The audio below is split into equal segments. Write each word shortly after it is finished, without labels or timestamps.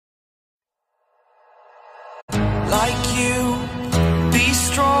like you, be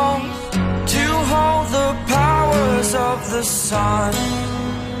strong to hold the powers of the sun.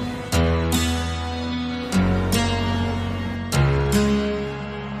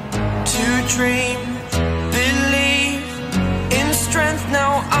 To dream, believe in strength.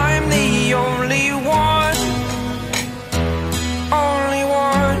 Now I'm the only one, only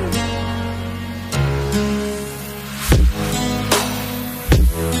one.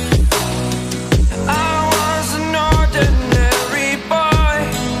 I was an ordinary boy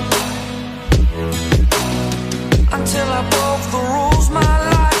until I broke the rules. My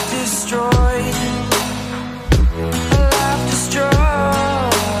life destroyed, life destroyed.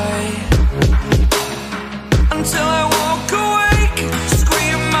 Until I walk awake,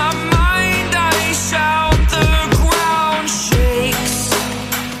 scream my mind, I shout, the ground shakes.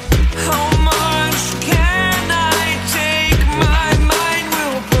 How much can I take? My mind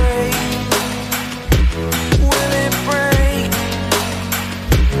will break. Will it break?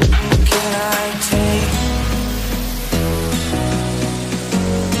 Can I take?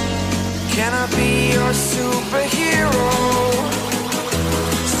 Can I be your superhero?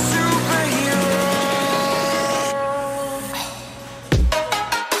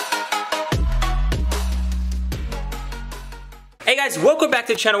 Hey guys, welcome back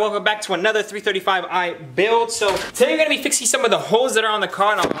to the channel. Welcome back to another 335i build. So today we're going to be fixing some of the holes that are on the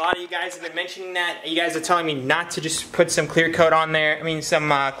car, and a lot of you guys have been mentioning that. You guys are telling me not to just put some clear coat on there. I mean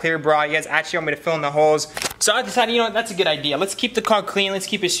some clear bra. You guys actually want me to fill in the holes. So I decided, you know what, that's a good idea. Let's keep the car clean. Let's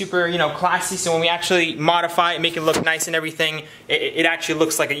keep it super, you know, classy. So when we actually modify it, make it look nice and everything, it actually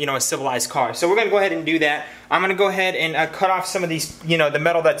looks like a, you know, a civilized car. So we're going to go ahead and do that. I'm going to go ahead and cut off some of these, you know, the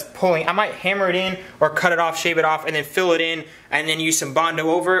metal that's pulling. I might hammer it in or cut it off, shave it off, and then fill it in, and then use some Bondo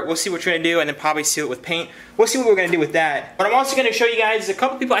over it. We'll see what we're going to do, and then probably seal it with paint. We'll see what we're going to do with that. But I'm also going to show you guys, a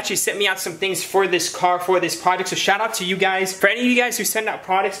couple people actually sent me out some things for this car, for this project. So shout out to you guys. For any of you guys who send out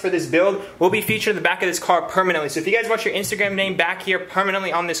products for this build, we'll be featured in the back of this car permanently. So if you guys want your Instagram name back here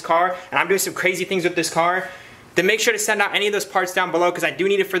permanently on this car, and I'm doing some crazy things with this car, then make sure to send out any of those parts down below, because I do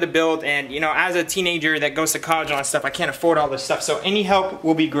need it for the build. And you know, as a teenager that goes to college and all that stuff, I can't afford all this stuff, so any help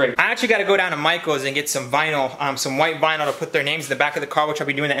will be great. I actually got to go down to Michael's and get some vinyl, some white vinyl to put their names in the back of the car, which I'll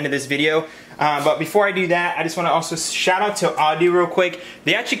be doing at the end of this video. But before I do that, I just want to also shout out to Audi real quick.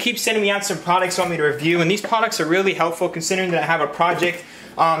 They actually keep sending me out some products on me to review, and these products are really helpful considering that I have a project.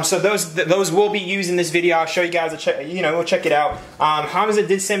 So those will be used in this video. I'll show you guys, we'll check it out. Hamza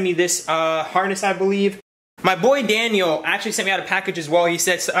did send me this harness, I believe. My boy Daniel actually sent me out a package as well. He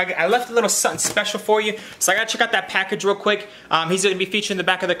said, so I left a little something special for you, so I gotta check out that package real quick. He's gonna be featured in the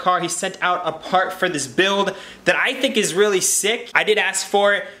back of the car. He sent out a part for this build that I think is really sick. I did ask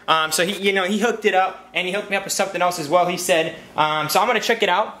for it, so he hooked it up, and he hooked me up with something else as well, he said. So I'm gonna check it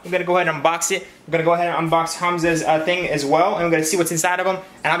out. I'm gonna go ahead and unbox it. I'm gonna go ahead and unbox Hamza's thing as well, and we're gonna see what's inside of them.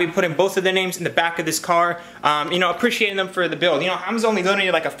 And I'll be putting both of their names in the back of this car, appreciating them for the build. You know, Hamza only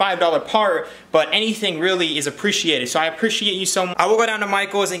donated like a $5 part, but anything really is appreciated. So I appreciate you so much. I will go down to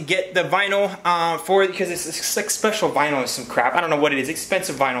Michael's and get the vinyl for it, because it's like special vinyl and some crap. I don't know what it is,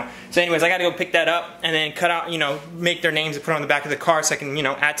 expensive vinyl. So anyways, I gotta go pick that up and then cut out, make their names and put it on the back of the car so I can,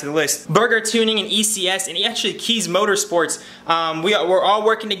 add to the list. Burger Tuning and ECS and actually Keys Motorsports. We're all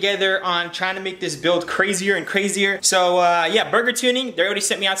working together on trying to make this build crazier and crazier. So yeah, Burger Tuning, they already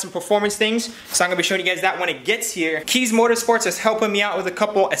sent me out some performance things, so I'm gonna be showing you guys that when it gets here. Keys Motorsports is helping me out with a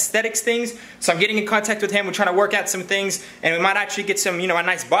couple aesthetics things, so I'm getting in contact with him. We're trying to work out some things, and we might actually get some, a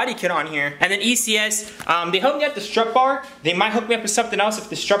nice body kit on here. And then ECS, they helped me out the strut bar. They might hook me up with something else if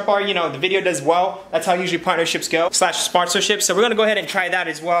the strut bar, the video does well. That's how usually partnerships go, / sponsorships. So we're gonna go ahead and try that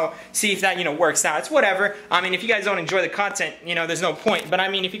as well, see if that, works out. It's whatever. I mean, if you guys don't enjoy the content, there's no point. But I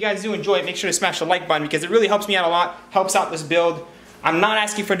mean, if you guys do enjoy it, make sure to smash the like button, because it really helps me out a lot, helps out this build. I'm not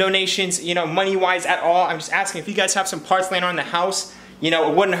asking for donations, money-wise at all. I'm just asking if you guys have some parts laying around the house,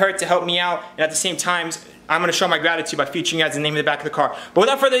 it wouldn't hurt to help me out, and at the same time, I'm going to show my gratitude by featuring you guys in the name of the back of the car. But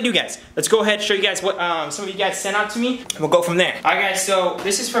without further ado, guys, let's go ahead and show you guys what some of you guys sent out to me, and we'll go from there. Alright guys, so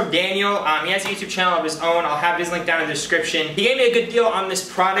this is from Daniel. He has a YouTube channel of his own. I'll have his link down in the description. He gave me a good deal on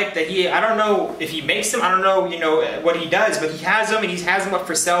this product that I don't know if he makes them, I don't know, what he does, but he has them, and he has them up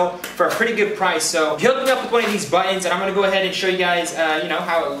for sale for a pretty good price. So he hooked me up with one of these buttons, and I'm going to go ahead and show you guys,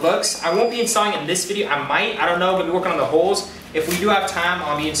 how it looks. I won't be installing it in this video. I might, I don't know, but we're working on the holes. If we do have time,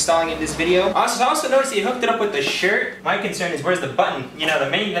 I'll be installing it in this video. I also noticed he hooked it up with the shirt. My concern is where's the button? The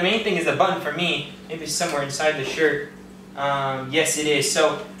main thing is the button for me. Maybe it's somewhere inside the shirt. Yes, it is.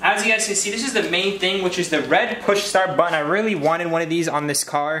 So, as you guys can see, this is the main thing, which is the red push start button. I really wanted one of these on this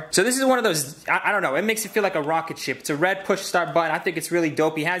car. So this is one of those, I don't know, it makes it feel like a rocket ship. It's a red push start button. I think it's really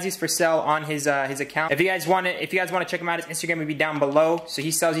dope. He has these for sale on his account. If you guys want to check him out, his Instagram will be down below. So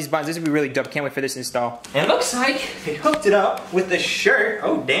he sells these buttons. This would be really dope. Can't wait for this install. And it looks like they hooked it up with the shirt.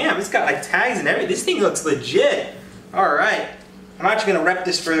 Oh damn, it's got like tags and everything. This thing looks legit. All right. I'm actually gonna rep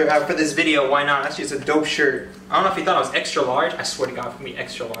this for this video. Why not? That's just a dope shirt. I don't know if he thought I was extra large. I swear to God, for me,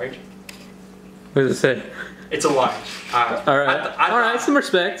 extra large. What does it say? It's a large. Alright. Alright, some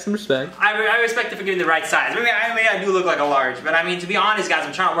respect, some respect. I respect it for giving the right size. Maybe I do look like a large, but I mean, to be honest, guys,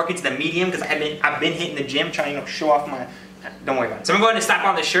 I'm trying to work into the medium because I've been hitting the gym trying to show off my. Don't worry about it. So I'm going to stop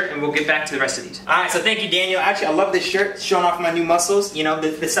on this shirt and we'll get back to the rest of these. Alright, so thank you, Daniel. Actually, I love this shirt, showing off my new muscles, you know,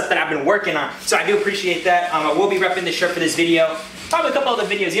 the stuff that I've been working on. So I do appreciate that. I will be repping this shirt for this video. Probably a couple other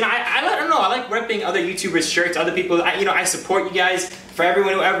videos. You know, I don't know, I like repping other YouTubers' shirts, other people. You know, I support you guys. For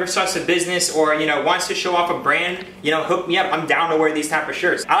everyone who ever starts a business or, you know, wants to show off a brand, you know, hook me up. I'm down to wear these type of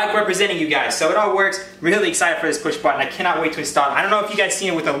shirts. I like representing you guys, so it all works. Really excited for this push button. I cannot wait to install it. I don't know if you guys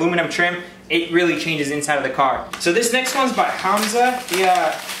seen it with aluminum trim. It really changes the inside of the car. So this next one's by Hamza.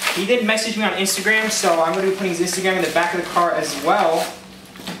 He did message me on Instagram, so I'm going to be putting his Instagram in the back of the car as well.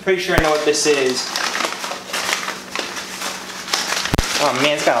 Pretty sure I know what this is. Oh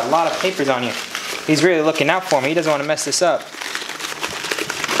man, it's got a lot of papers on here. He's really looking out for me. He doesn't want to mess this up.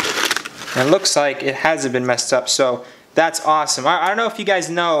 And it looks like it hasn't been messed up, so that's awesome. I don't know if you guys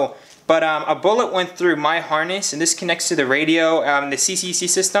know, but a bullet went through my harness, and this connects to the radio, the CCC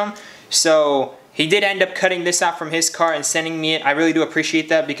system. So he did end up cutting this out from his car and sending me it. I really do appreciate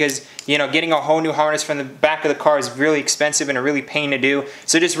that because, you know, getting a whole new harness from the back of the car is really expensive and a really pain to do.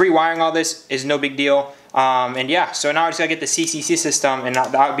 So just rewiring all this is no big deal. And yeah, so now I just gotta get the CCC system and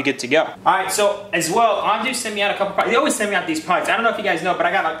that would be good to go. Alright, so as well, Anju sent me out a couple products. They always send me out these products. I don't know if you guys know, but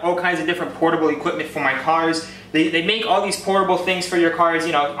I got like all kinds of different portable equipment for my cars. They make all these portable things for your cars,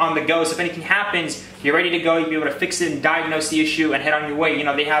 you know, on the go. So if anything happens, you're ready to go. You'll be able to fix it and diagnose the issue and head on your way. You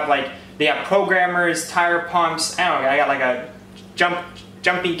know, they have programmers, tire pumps. I don't know, I got like a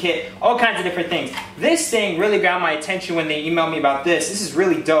jumping kit, all kinds of different things. This thing really grabbed my attention when they emailed me about this. This is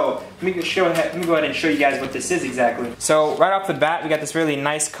really dope. Let me go ahead and show you guys what this is exactly. So right off the bat, we got this really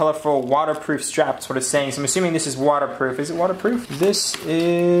nice, colorful, waterproof strap. That's what it's saying. So I'm assuming this is waterproof. Is it waterproof? This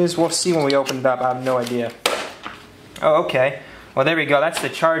is, we'll see when we open it up. I have no idea. Oh, okay. Well, there we go. That's the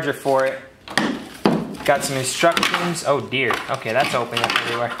charger for it. Got some instructions. Oh dear. Okay, that's opening up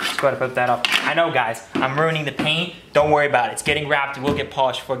everywhere. Let's go ahead and put that up. I know, guys, I'm ruining the paint. Don't worry about it. It's getting wrapped. It will get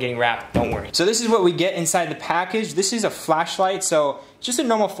polished before getting wrapped. Don't worry. So this is what we get inside the package. This is a flashlight. So it's just a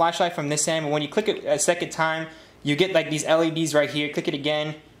normal flashlight from this end. But when you click it a second time, you get like these LEDs right here. Click it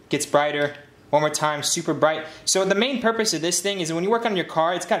again. Gets brighter. One more time. Super bright. So the main purpose of this thing is when you work on your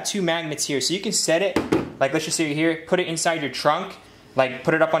car, it's got two magnets here. So you can set it, like let's just say here, put it inside your trunk. Like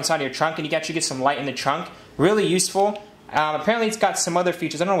put it up on the side of your trunk and you can actually get some light in the trunk. Really useful. Apparently it's got some other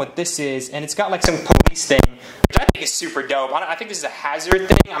features. I don't know what this is. And it's got like some police thing, which I think is super dope. I think this is a hazard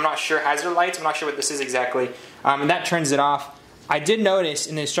thing. I'm not sure. Hazard lights. I'm not sure what this is exactly. And that turns it off. I did notice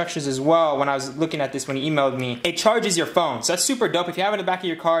in the instructions as well when I was looking at this when he emailed me, it charges your phone. So that's super dope. If you have it in the back of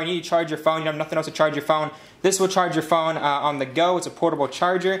your car and you need to charge your phone, you have nothing else to charge your phone, this will charge your phone on the go. It's a portable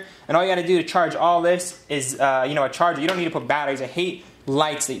charger. And all you got to do to charge all this is, you know, a charger. You don't need to put batteries. I hate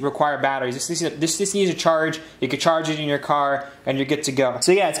lights that require batteries. This needs a charge. You can charge it in your car and you're good to go.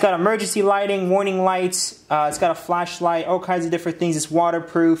 So yeah, it's got emergency lighting, warning lights, it's got a flashlight, all kinds of different things. It's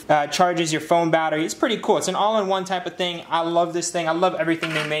waterproof, charges your phone battery. It's pretty cool. It's an all-in-one type of thing. I love this thing. I love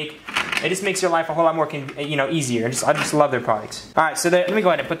everything they make. It just makes your life a whole lot more, easier. I just love their products. All right, so let me go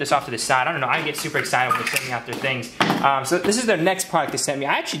ahead and put this off to the side. I don't know, I get super excited when they're sending out their things. So this is their next product they sent me.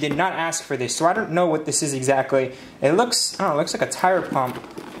 I actually did not ask for this, so I don't know what this is exactly. It looks, I don't know, it looks like a tire pump.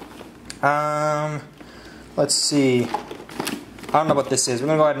 Let's see. I don't know what this is. We're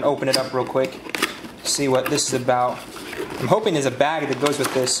gonna go ahead and open it up real quick. See what this is about. I'm hoping there's a bag that goes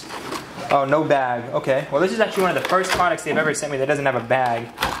with this. Oh, no bag. Okay. Well, this is actually one of the first products they've ever sent me that doesn't have a bag.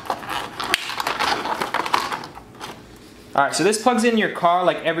 Alright, so this plugs in your car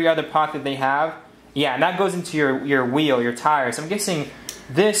like every other product that they have. Yeah, and that goes into your wheel, your tire. So I'm guessing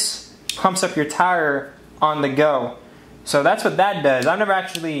this pumps up your tire on the go. So that's what that does. I've never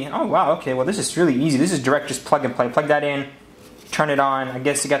actually... Oh, wow, okay. Well, this is really easy. This is direct, just plug and play. Plug that in, turn it on. I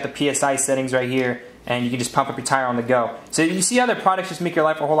guess you got the PSI settings right here. and you can just pump up your tire on the go. So you see how their products just make your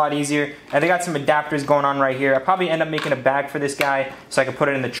life a whole lot easier. And they got some adapters going on right here. I'll probably end up making a bag for this guy so I can put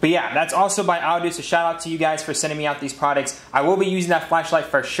it in the truck. But yeah, that's also by Audi, so shout out to you guys for sending me out these products. I will be using that flashlight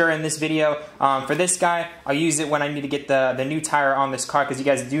for sure in this video. For this guy, I'll use it when I need to get the new tire on this car, because you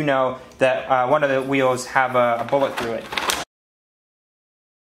guys do know that one of the wheels have a bullet through it.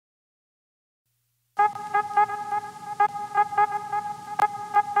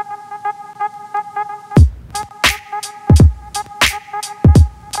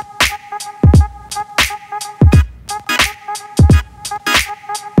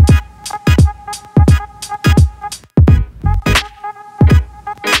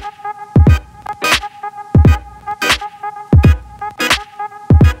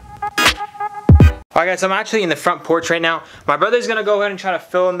 Alright guys, I'm actually in the front porch right now. My brother's gonna go ahead and try to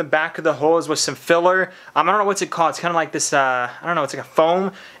fill in the back of the holes with some filler. I don't know what's it called. It's kind of like this, I don't know, it's like a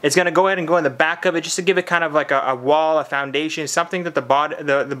foam. It's gonna go ahead and go in the back of it just to give it kind of like a wall, a foundation, something that the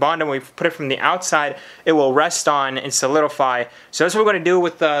Bondo, when we put it from the outside, it will rest on and solidify. So that's what we're gonna do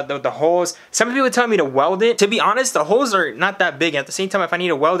with the holes. Some people tell me to weld it. To be honest, the holes are not that big. At the same time, if I need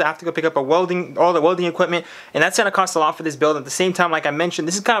to weld it, I have to go pick up all the welding equipment, and that's gonna cost a lot for this build. At the same time, like I mentioned,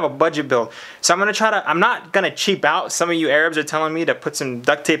 this is kind of a budget build. So I'm not gonna cheap out. Some of you Arabs are telling me to put some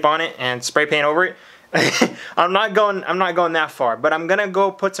duct tape on it and spray paint over it. I'm not going that far, but I'm gonna go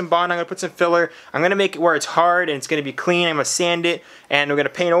put some bond. I'm gonna put some filler. I'm gonna make it where it's hard and it's gonna be clean. I'm gonna sand it and we're gonna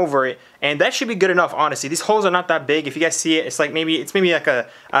paint over it, and that should be good enough. Honestly, these holes are not that big. If you guys see it, it's maybe like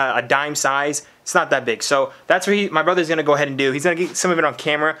a dime size. It's not that big. So that's what my brother's gonna go ahead and do. He's gonna get some of it on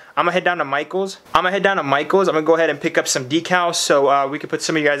camera. I'm gonna head down to Michael's. I'm gonna go ahead and pick up some decals so we can put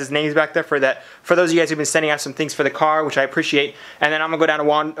some of you guys' names back there for those of you guys who've been sending out some things for the car, which I appreciate. And then I'm gonna go down to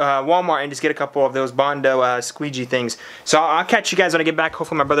Walmart and just get a couple of those Bondo squeegee things. So I'll catch you guys when I get back.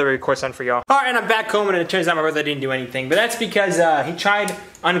 Hopefully my brother will record something for y'all. Alright, and I'm back home, and it turns out my brother didn't do anything. But that's because he tried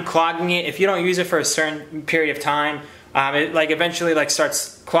unclogging it. If you don't use it for a certain period of time, it eventually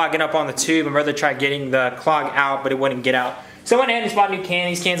starts clogging up on the tube. My brother tried getting the clog out, but it wouldn't get out. So I went ahead and bought a new can.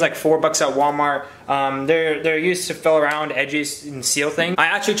 These cans like $4 at Walmart. They're used to fill around edges and seal things. I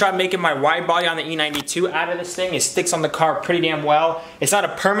actually tried making my wide body on the E92 out of this thing. It sticks on the car pretty damn well. It's not a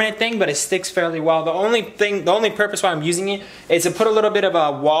permanent thing, but it sticks fairly well. The only purpose why I'm using it is to put a little bit of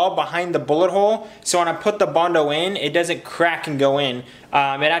a wall behind the bullet hole, so when I put the Bondo in, it doesn't crack and go in. It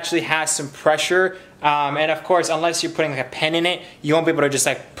actually has some pressure. And of course, unless you're putting like a pen in it, you won't be able to just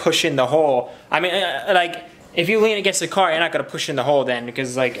push in the hole. I mean, if you lean against the car, you're not gonna push in the hole then,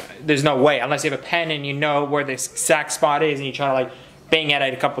 because there's no way, unless you have a pen and you know where the exact spot is and you try to bang at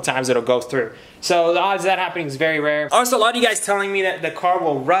it a couple times, it'll go through. So the odds of that happening is very rare. Also, a lot of you guys telling me that the car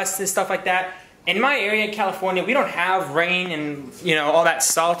will rust and stuff like that. In my area in California, we don't have rain and all that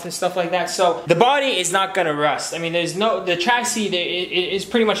salt and stuff like that, so the body is not gonna rust. I mean, the chassis it is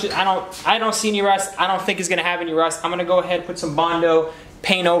pretty much, I don't see any rust. I don't think it's gonna have any rust. I'm gonna go ahead and put some Bondo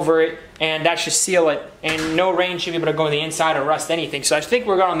paint over it, and that should seal it, and no rain should be able to go on the inside or rust anything. So I think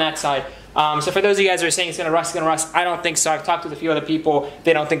we're good on that side. So for those of you guys who are saying it's gonna rust, I don't think so. I've talked with a few other people,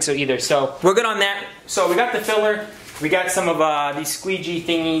 they don't think so either. So we're good on that. So we got the filler. We got some of these squeegee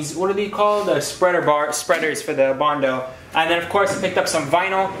thingies. What are they called? The spreaders for the Bondo. And then of course I picked up some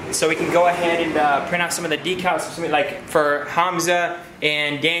vinyl so we can go ahead and print out some of the decals, like for Hamza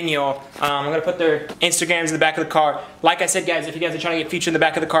and Daniel. I'm gonna put their Instagrams in the back of the car. Like I said, guys, if you guys are trying to get featured in the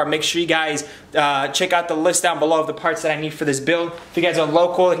back of the car, make sure you guys check out the list down below of the parts that I need for this build. If you guys are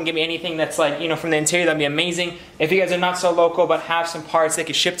local, you can give me anything that's from the interior, that'd be amazing. If you guys are not so local but have some parts that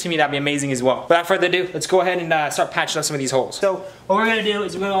can ship to me, that'd be amazing as well. Without further ado, let's go ahead and start patching up some of these holes. So what we're gonna do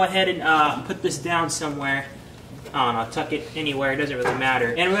is we're gonna go ahead and put this down somewhere. I'll tuck it anywhere, it doesn't really matter.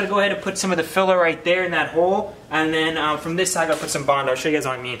 And we're going to go ahead and put some of the filler right there in that hole. And then from this side, I'll put some Bondo. I'll show you guys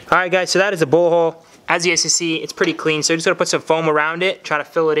what I mean. Alright guys, so that is the bullet hole. As you guys can see, it's pretty clean. So I'm just going to put some foam around it, try to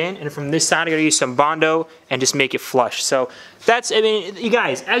fill it in. And from this side, I'm going to use some Bondo and just make it flush. So that's, I mean, you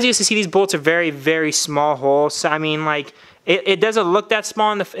guys, as you guys can see, these bolts are very, very small holes. So I mean, it doesn't look that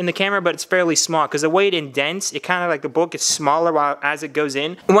small in the camera, but it's fairly small because the way it indents, it kind of the bolt gets smaller as it goes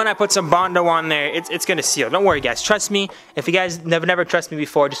in. When I put some Bondo on there, it's gonna seal. Don't worry, guys. Trust me. If you guys never trust me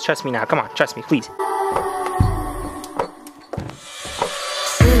before, just trust me now. Come on, trust me, please.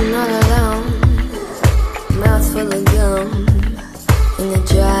 Sitting all alone, mouth full of gum in the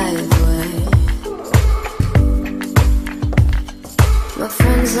driveway. My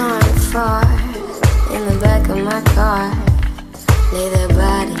friends aren't far in the back of my car. Lay their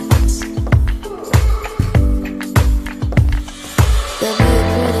bodies. They'll be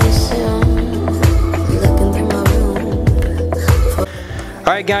pretty soon. Looking through my room.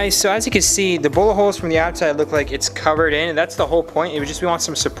 Alright guys, so as you can see, the bullet holes from the outside look like it's covered in, and that's the whole point. It was just we want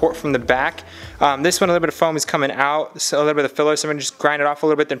some support from the back. This one, a little bit of foam is coming out, so a little bit of filler, so I'm going to just grind it off a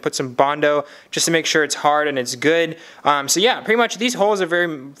little bit, then put some Bondo just to make sure it's hard and it's good. So yeah, pretty much these holes are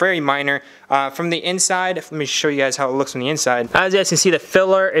very minor. From the inside, let me show you guys how it looks from the inside. As you guys can see, the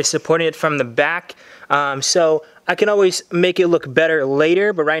filler is supporting it from the back. So I can always make it look better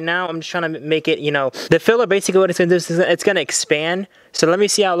later, but right now I'm just trying to make it, you know, the filler basically what it's going to do is it's going to expand. So let me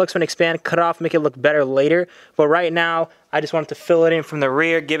see how it looks when it expands, cut it off, make it look better later. But right now, I just wanted to fill it in from the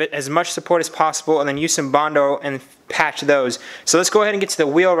rear, give it as much support as possible, and then use some Bondo and patch those. So let's go ahead and get to the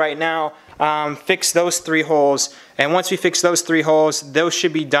wheel right now, fix those 3 holes, and once we fix those 3 holes, those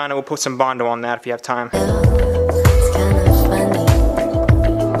should be done, and we'll put some Bondo on that if you have time.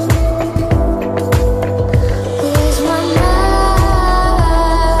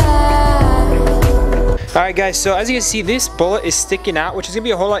 Alright guys, so as you can see, this bullet is sticking out, which is going to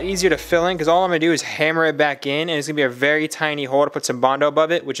be a whole lot easier to fill in because all I'm going to do is hammer it back in, and it's going to be a very tiny hole to put some Bondo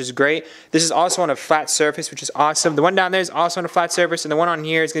above it, which is great. This is also on a flat surface, which is awesome. The one down there is also on a flat surface, and the one on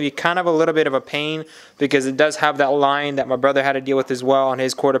here is going to be kind of a little bit of a pain because it does have that line that my brother had to deal with as well on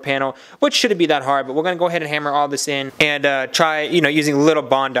his quarter panel, which shouldn't be that hard, but we're going to go ahead and hammer all this in and try, you know, using little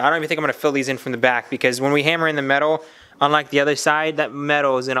Bondo. I don't even think I'm going to fill these in from the back because when we hammer in the metal, unlike the other side, that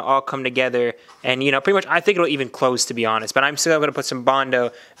metal is going to all come together, and you know, pretty much I think it'll even close, to be honest, but I'm still going to put some Bondo,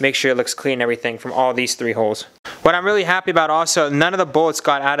 make sure it looks clean and everything from all these 3 holes. What I'm really happy about also, none of the bullets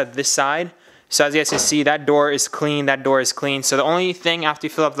got out of this side, so as you guys can see, that door is clean, that door is clean, so the only thing after you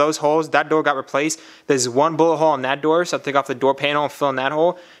fill up those holes, that door got replaced. There's 1 bullet hole on that door, so I'll take off the door panel and fill in that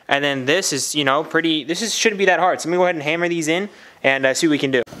hole, and then this is, you know, shouldn't be that hard, so let me go ahead and hammer these in and see what we can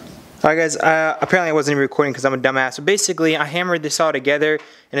do. Alright guys, apparently I wasn't even recording because I'm a dumbass, so basically I hammered this all together,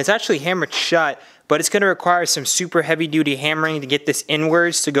 and it's actually hammered shut, but it's going to require some super heavy duty hammering to get this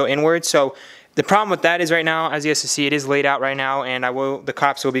inwards, to go inwards. So the problem with that is right now, as you guys can see, it is laid out right now, and the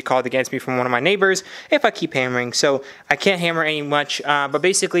cops will be called against me from one of my neighbors if I keep hammering. So I can't hammer any much, but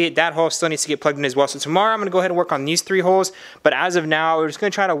basically that hole still needs to get plugged in as well. So tomorrow I'm going to go ahead and work on these 3 holes, but as of now, we're just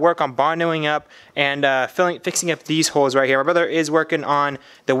going to try to work on Bondoing up and fixing up these holes right here. My brother is working on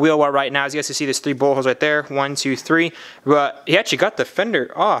the wheel well right now. As you guys can see, there's 3 bullet holes right there, 1, 2, 3. But he actually got the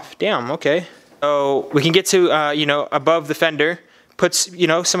fender off. Damn, okay. So we can get to, you know, above the fender, puts, you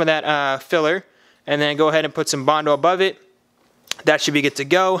know, some of that filler, and then go ahead and put some Bondo above it. That should be good to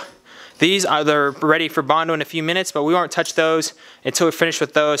go. These are ready for Bondo in a few minutes, but we won't touch those until we're finished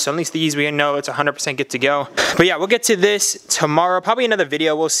with those. So at least these we know it's 100% good to go. But yeah, we'll get to this tomorrow. Probably another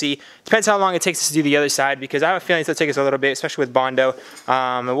video, we'll see. Depends how long it takes us to do the other side because I have a feeling it'll take us a little bit, especially with Bondo.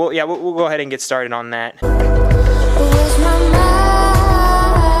 And we'll go ahead and get started on that.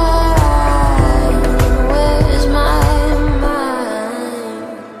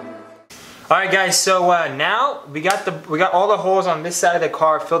 Alright guys, so now we got all the holes on this side of the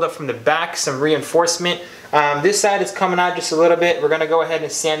car filled up from the back, some reinforcement. This side is coming out just a little bit. We're going to go ahead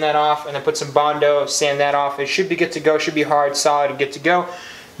and sand that off and then put some Bondo, sand that off. It should be good to go, should be hard, solid, and good to go.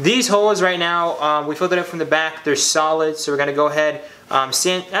 These holes right now, we filled it up from the back. They're solid, so we're going to go ahead,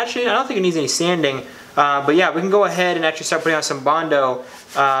 sand. Actually, I don't think it needs any sanding. But yeah, we can go ahead and actually start putting on some Bondo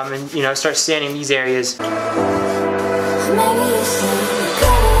and, you know, start sanding these areas.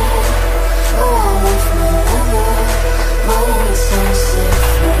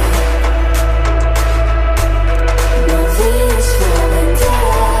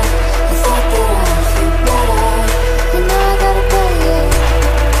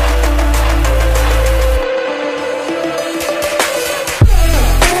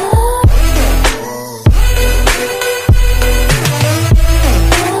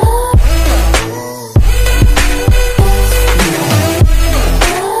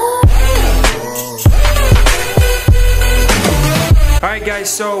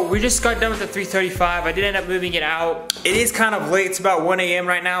 So we just got done with the 335. I did end up moving it out. It is kind of late. It's about 1 a.m.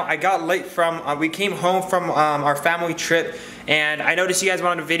 right now. I got late from, we came home from our family trip, and I noticed you guys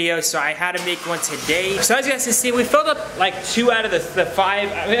wanted a video, so I had to make one today. So as you guys can see, we filled up like 2 out of the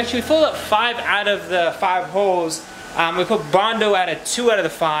 5. Actually, we filled up 5 out of the 5 holes. We put Bondo out of 2 out of the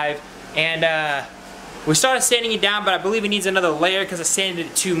 5, and we started sanding it down, but I believe it needs another layer because I sanded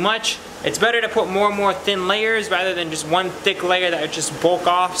it too much. It's better to put more and more thin layers rather than just one thick layer that would just bulk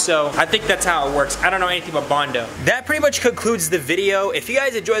off, so I think that's how it works. I don't know anything about Bondo. That pretty much concludes the video. If you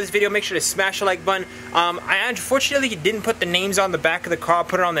guys enjoyed this video, make sure to smash the like button. I unfortunately didn't put the names on the back of the car. I'll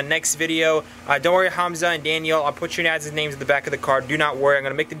put it on the next video. Don't worry, Hamza and Daniel, I'll put your guys' names at the back of the car. Do not worry, I'm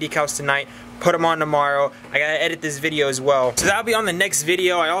going to make the decals tonight. Put them on tomorrow. I gotta edit this video as well. So that'll be on the next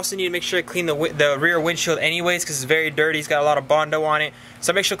video. I also need to make sure I clean the rear window windshield anyways because it's very dirty. It's got a lot of Bondo on it.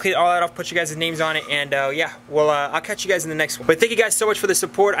 So make sure to clean all that off, put you guys' names on it, and yeah, well, I'll catch you guys in the next one. But thank you guys so much for the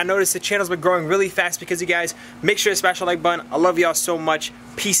support. I noticed the channel's been growing really fast because of you guys. Make sure to smash the like button. I love y'all so much.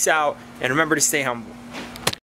 Peace out, and remember to stay humble.